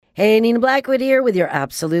Hey, Nina Blackwood here with your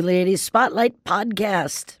Absolutely 80s Spotlight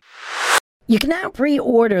podcast. You can now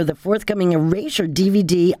pre-order the forthcoming Erasure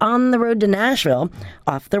DVD, On the Road to Nashville,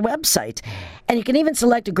 off their website. And you can even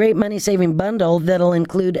select a great money-saving bundle that'll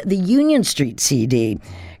include the Union Street CD.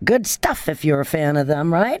 Good stuff if you're a fan of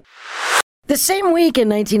them, right? The same week in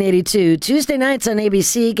 1982, Tuesday nights on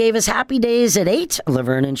ABC gave us Happy Days at 8,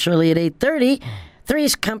 Laverne and Shirley at 8:30,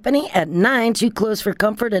 Three's Company at 9, Too Close for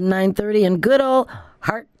Comfort at 9:30, and good old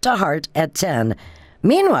Heart to Heart at 10.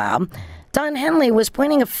 Meanwhile, Don Henley was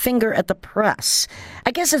pointing a finger at the press.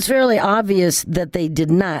 I guess it's fairly obvious that they did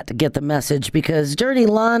not get the message because Dirty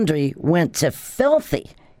Laundry went to Filthy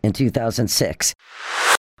in 2006.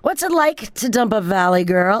 What's it like to dump a Valley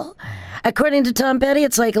girl? According to Tom Petty,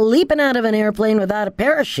 it's like leaping out of an airplane without a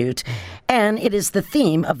parachute, and it is the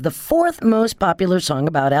theme of the fourth most popular song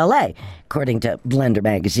about L.A., according to Blender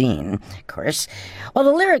magazine, of course. Well,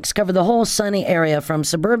 the lyrics cover the whole sunny area from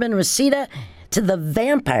suburban Reseda to the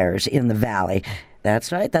vampires in the valley.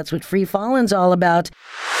 That's right, that's what Free Fallin's all about.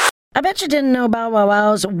 I bet you didn't know Bow Wow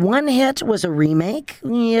Wow's One Hit was a remake.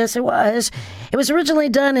 Yes, it was. It was originally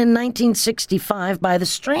done in 1965 by the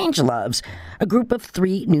Strangeloves, a group of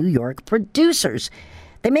 3 New York producers.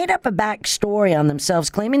 They made up a backstory on themselves,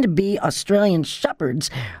 claiming to be Australian shepherds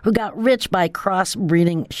who got rich by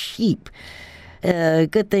crossbreeding sheep.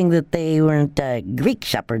 Good thing that they weren't Greek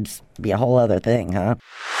shepherds. Be a whole other thing, huh?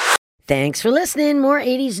 Thanks for listening. More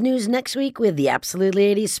 80s news next week with the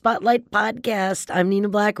Absolutely 80s Spotlight podcast. I'm Nina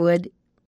Blackwood.